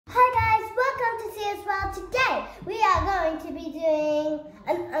today we are going to be doing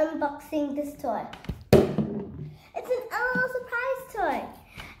an unboxing this toy. It's an l.o.l surprise toy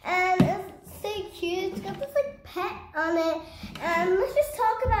and it's so cute. It's got this like pet on it, and let's just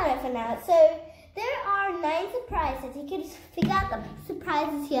talk about it for now. So there are 9 surprises. You can just figure out the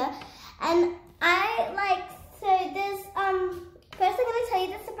surprises here, and so there's first I'm going to tell you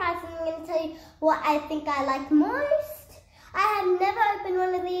the surprise, and I'm going to tell you what I think I like most. I have never opened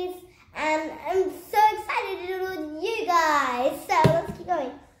one of these, and I'm so excited to do it with you guys. So let's keep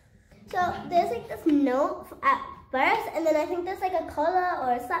going. So there's like this note at first, and then I think there's like a collar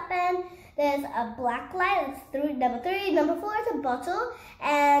or a slap band. There's a black light, that's number 3. Number 4 is a bottle,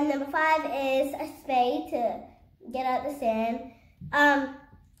 and number 5 is a spade to get out the sand. Number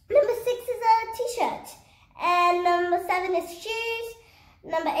 6 is a t-shirt, and number 7 is shoes.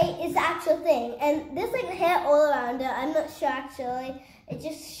 Number 8 is the actual thing, and there's like hair all around it. I'm not sure actually. It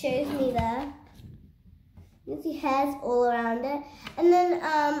just shows me there. You can see hairs all around it. And then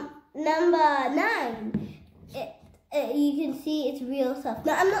number 9, you can see it's real stuff.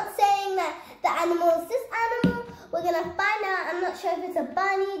 Now I'm not saying that the animal is this animal. We're gonna find out. I'm not sure if it's a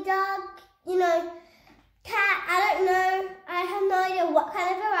bunny, dog, cat. I don't know. I have no idea what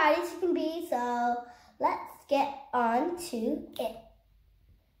kind of varieties it can be. So let's get on to it.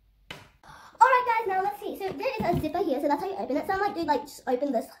 Alright guys, now let's see. So there is a zipper here, so that's how you open it. So I might do like just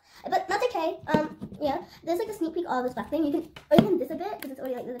open this, but that's okay. Yeah, there's like a sneak peek of this back thing. You can open this a bit because it's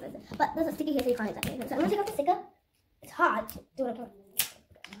already like this, but there's a sticker here so you can't exactly open it. So I'm gonna take off the sticker. It's hard. Do it.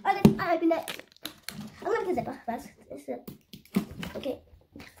 Alright guys, I opened it. I'm gonna put the zipper first. Okay.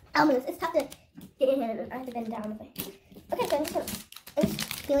 It's tough to get in here, and I have to bend down. Okay, so I'm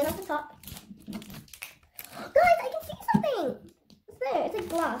just peeling off the top. Guys, I can see something. It's there. It's like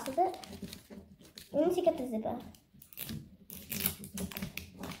glass, is it? Let me take out the zipper.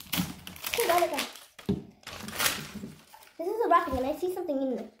 This is a wrapping, and I see something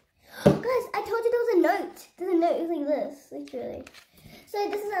in there. Guys, I told you there was a note. There's a note. It's like this, literally. So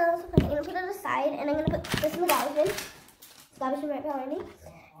this is another surprise. I'm gonna put it aside, and I'm gonna put this in the garbage bin. It's garbage bin right behind me.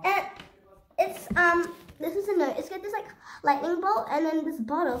 And it's this is a note. It's got this like lightning bolt, and then this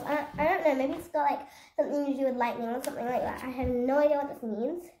bottles. I don't know. Maybe it's got like something to do with lightning or something like that. I have no idea what this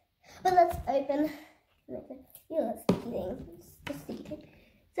means. But let's open. That's sticky thing. It's sticky thing.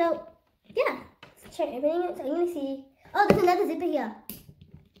 So yeah, let's try opening it. So I'm gonna see. Oh, there's another zipper here.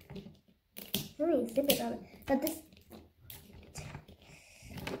 How many zippers on it? Now this.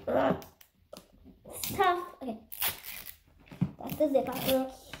 It's tough. Okay. That's the zipper. Anything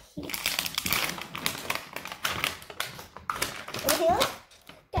else?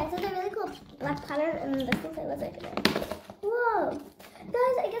 Okay, so there's a really cool black pattern, and this thing, so let's open it. Whoa!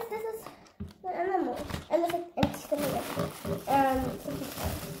 Guys, I guess this is the animal. And there's like empty stuff like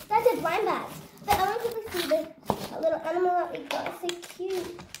that's a blind bag. But I want you to see the little animal that we got. It's so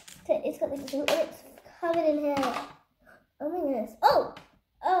cute. It's got like this thing, and it's covered in hair. Oh my goodness. Oh!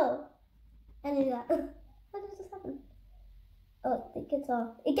 I knew that. How does this happen? Oh, it gets off.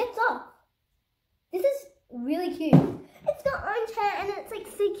 It gets off. This is really cute. It's got orange hair, and it's like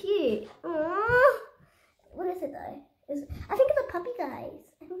so cute. Aww. What is it though? I think it's a puppy, guys.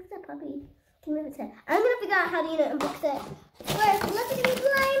 I think it's a puppy. Can move its head. I'm gonna figure out how to unbox it. First, let's look at these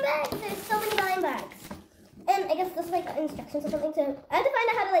blind bags. There's so many blind bags. And I guess this is like instructions or something too. I have to find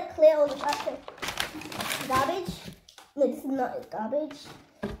out how to like clear all this up. So garbage. No, this is not garbage.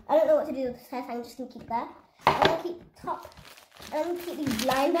 I don't know what to do with this hair, so I'm just gonna keep that. I'm gonna keep I'm gonna keep these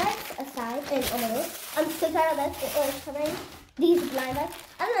blind bags aside. And oh my god, I'm so tired of this. It's covering these blind bags.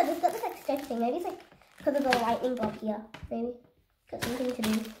 I don't know. This got this like stretch thing. Maybe it's like because of the lightning bolt here. Maybe got something to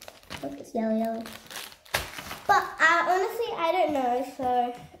do. Look, it's yellow. But honestly, I don't know.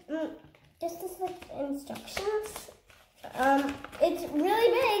 So just this like instructions. It's really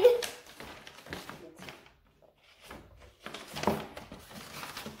big.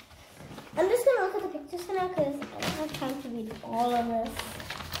 I'm just gonna look at the pictures for now because I don't have time to read all of this.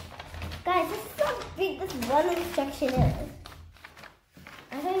 Guys, this is how big this one instruction is.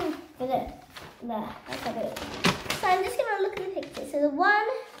 I don't even fit it there. That's how big it is. So I'm just gonna look at the pictures. So the one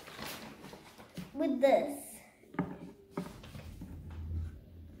with this.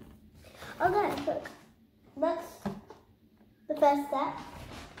 Okay, look. That's the first step.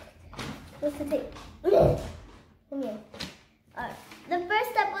 Was to take. Come here. Alright. The first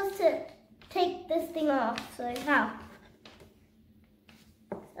step was to take this thing off. So how?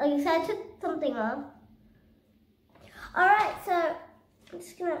 Okay, so I took something off. Alright, so I'm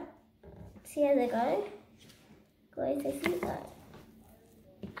just gonna see how they go. Guys, I see that.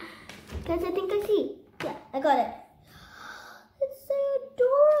 Guys, I think I see. Yeah, I got it. It's so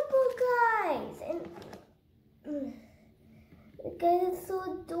adorable, guys. And guys, it's so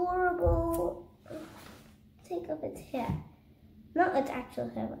adorable. Take off its hair. Not its actual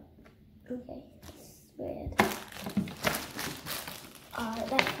hair, but okay, it's weird. Alright,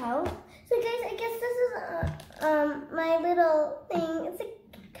 that's how. So guys, I guess this is my little thing. It's a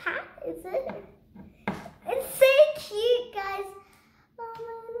cat, is it? It's so cute, guys. Oh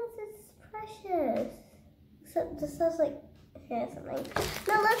my goodness, it's precious. Except this has like hair or something.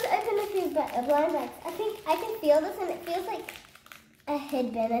 Now let's open a few blind bags. I think I can feel this and it feels like a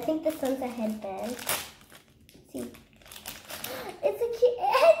headband. I think this one's a headband. Let's see. It's a cute,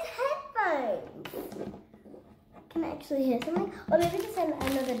 it's headphones. Can I actually hear something? Or maybe this is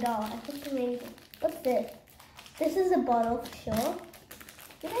another doll. I think maybe, what's this? This is a bottle for sure.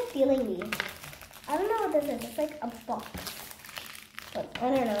 What am I feeling these? I don't know what this is. It's like a box. But I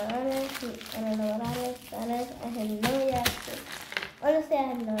don't know. I don't know what that is. I have no idea. Honestly, I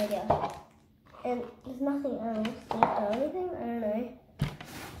have no idea. And there's nothing else. Or anything? I don't know.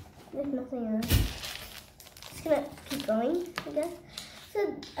 There's nothing else. Just gonna keep going, I guess. So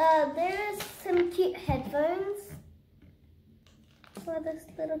there's some cute headphones for this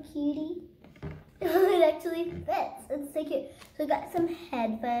little cutie. It actually fits. It's so cute. So we got some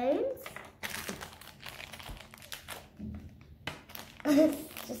headphones.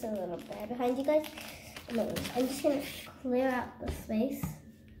 It's just a little bear behind you guys. I'm just gonna clear out the space.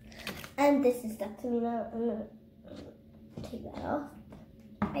 And this is stuck to me now. I'm gonna take that off.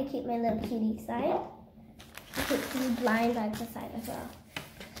 I keep my little cutie side. I keep the blind bags aside as well.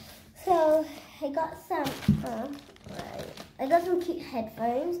 So I got some cute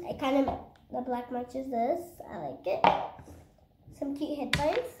headphones. The black matches this. I like it. Some cute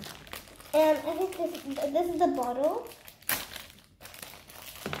headphones. And I think this is the bottle.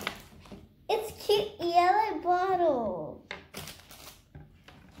 It's cute yellow bottle.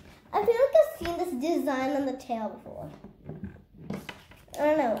 I feel like I've seen this design on the tail before. I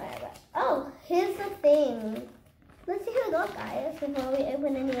don't know why, but oh, here's the thing. Let's see how it goes, guys, before we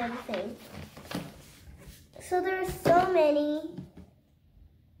open any other thing. So there are so many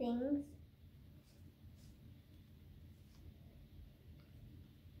things.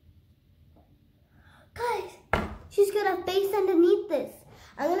 Guys, she's got a face underneath this.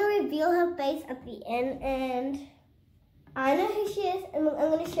 I'm going to reveal her face at the end, and I know who she is, and I'm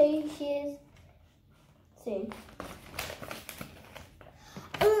going to show you who she is soon.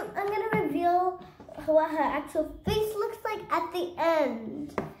 I'm going to reveal what her actual face looks like at the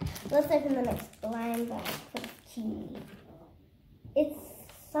end. Let's open the next blind bag for the key. It's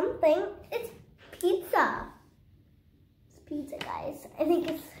something. It's pizza. It's pizza, guys. I think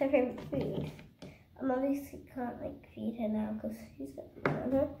it's her favorite food. Obviously can't feed her now because she's got it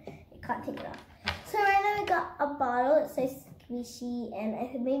on her. You can't take it off. So right now we got a bottle. It says squishy, and I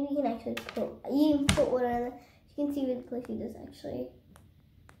think maybe you can actually put water in it. You can see really closely this actually.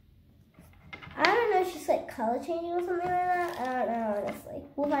 I don't know if she's color changing or something like that. I don't know, honestly.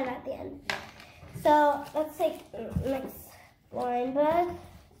 We'll find out at the end. So let's take next blind bag.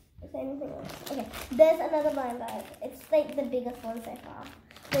 Is there anything else? Okay, there's another blind bag. It's the biggest one so far.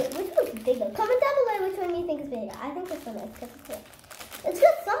 Wait, which one's bigger? Comment down below which one you think is bigger. I think this one is because it's cool. It's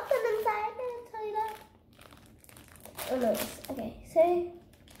got something inside, I can tell you that. Oh no, okay, so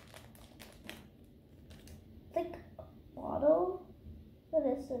like a bottle. What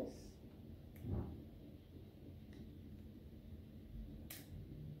is this?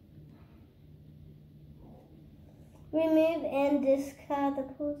 Remove and discard the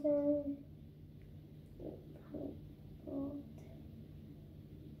poison.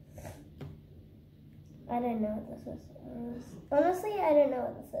 I don't know what this is. Honestly, I don't know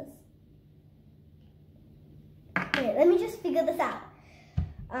what this is. Okay, let me just figure this out.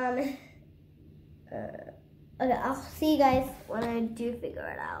 Okay, I'll see you guys when I do figure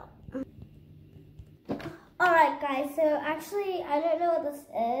it out. Alright guys, so actually I don't know what this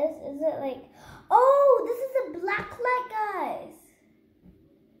is. Is it oh, this is a black light, guys.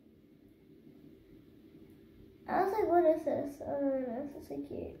 I was like, what is this? Oh no, this is so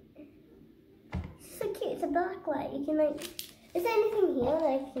cute. It's so cute, it's a black light. You can is there anything here that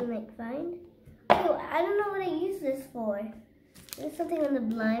I can find? Oh, I don't know what I use this for. There's something on the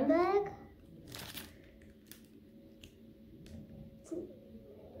blind bag.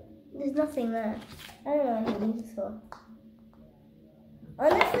 There's nothing there. I don't know what I use this for.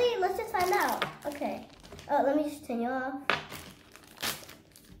 Honestly, let's just find out. Okay. Oh, let me just turn you off.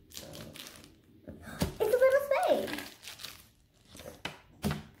 It's a little spade.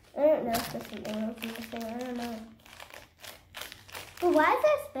 I don't know if there's something else in this thing. I don't know. But why is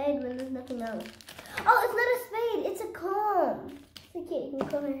there a spade when there's nothing else? Oh, it's not a spade. It's a comb. It's okay. You can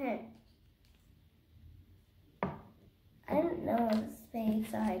comb your hair. I don't know. know what this is.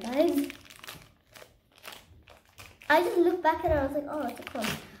 Sorry, guys. I just looked back at it and I was like, oh, it's a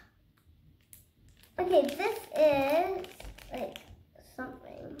clone. Okay, this is like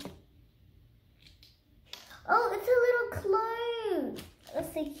something. Oh, it's a little clone.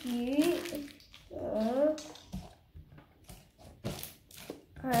 That's so cute. Oh.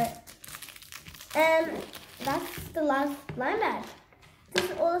 Alright. And that's the last blind bag. This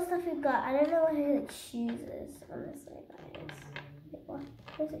is all the stuff we've got. I don't know what her like, shoes is, honestly, guys. Wait, what?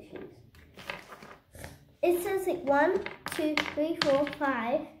 Where's the shoes? It says like 1, 2, 3, 4,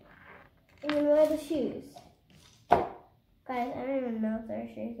 5. And then where are the shoes? Guys, I don't even know if there are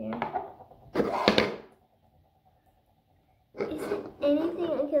shoes here. Is there anything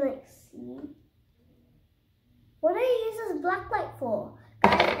I can like see? What do I use this black light for?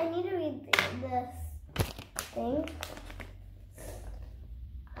 Guys, I need to read this thing.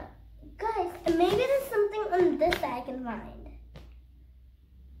 Guys, maybe there's something on this that I can find.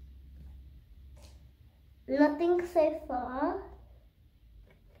 Nothing so far.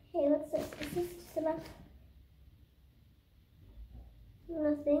 Hey, what's this? Is this just about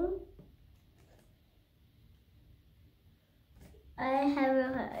nothing? I have a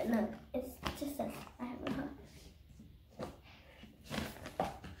heart. No, it's just this. I have a heart.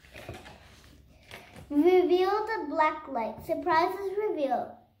 Reveal the black light. Surprises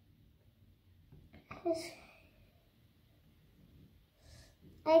reveal.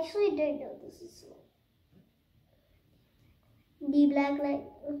 I actually don't know what this is. The black light.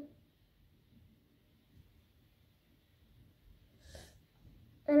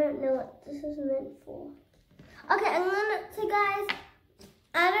 I don't know what this is meant for. Okay, I'm gonna say, guys,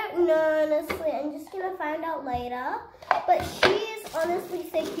 I don't know, honestly. I'm just gonna find out later. But she is honestly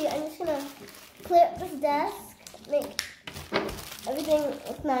so cute. I'm just gonna clear up this desk, make everything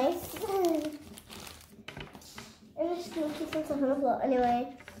look nice. I'm just gonna keep some stuff on the floor.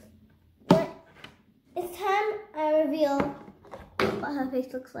 Anyway, it's time I reveal what her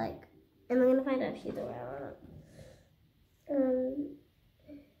face looks like. And we're gonna find out if she's around or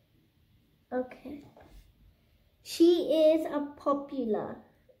not. Okay. She is a popular.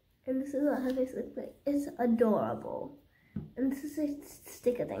 And this is what her face looks like. It's adorable. And this is a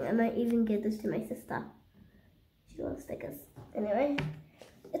sticker thing. I might even give this to my sister. She loves stickers. Anyway,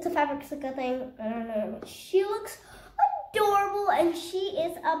 it's a fabric sticker thing. I don't know. She looks adorable and she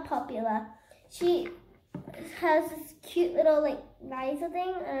is a popular. She has this cute little like visor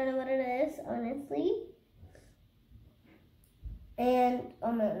thing. I don't know what it is, honestly. And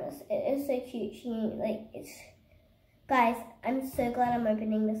oh my goodness, it is so cute. She like it's. Guys, I'm so glad I'm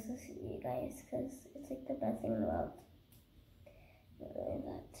opening this with you guys because it's like the best thing in the world. Look at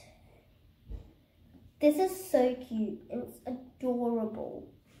that. This is so cute and it's adorable.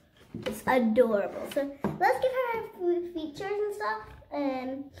 It's adorable. So let's give her her features and stuff.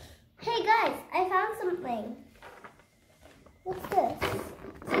 Hey guys, I found something. What's this?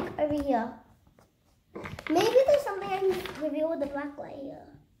 It's like over here. Maybe there's something I can reveal with the black light here.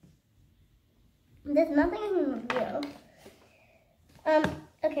 There's nothing I can reveal.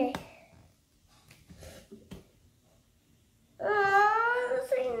 Okay.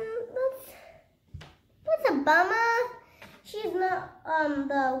 That's a bummer. She's not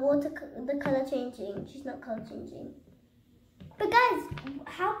the color changing. She's not color changing. But guys,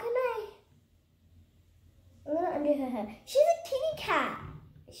 how can I'm gonna undo her hair. She's a kitty cat.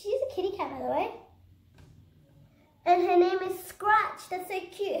 She's a kitty cat, by the way. And her name is Scratch. That's so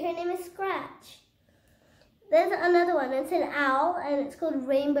cute. Her name is Scratch. There's another one. It's an owl, and it's called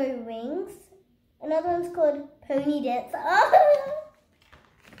Rainbow Wings. Another one's called Pony Dancer. Oh!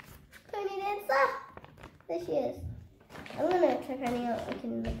 Pony Dancer. There she is. I'm gonna try finding out. I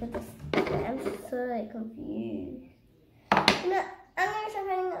can look at this. I'm so like confused. No, I'm gonna try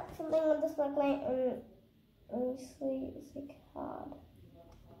finding out something with this black light. Honestly, it's like hard.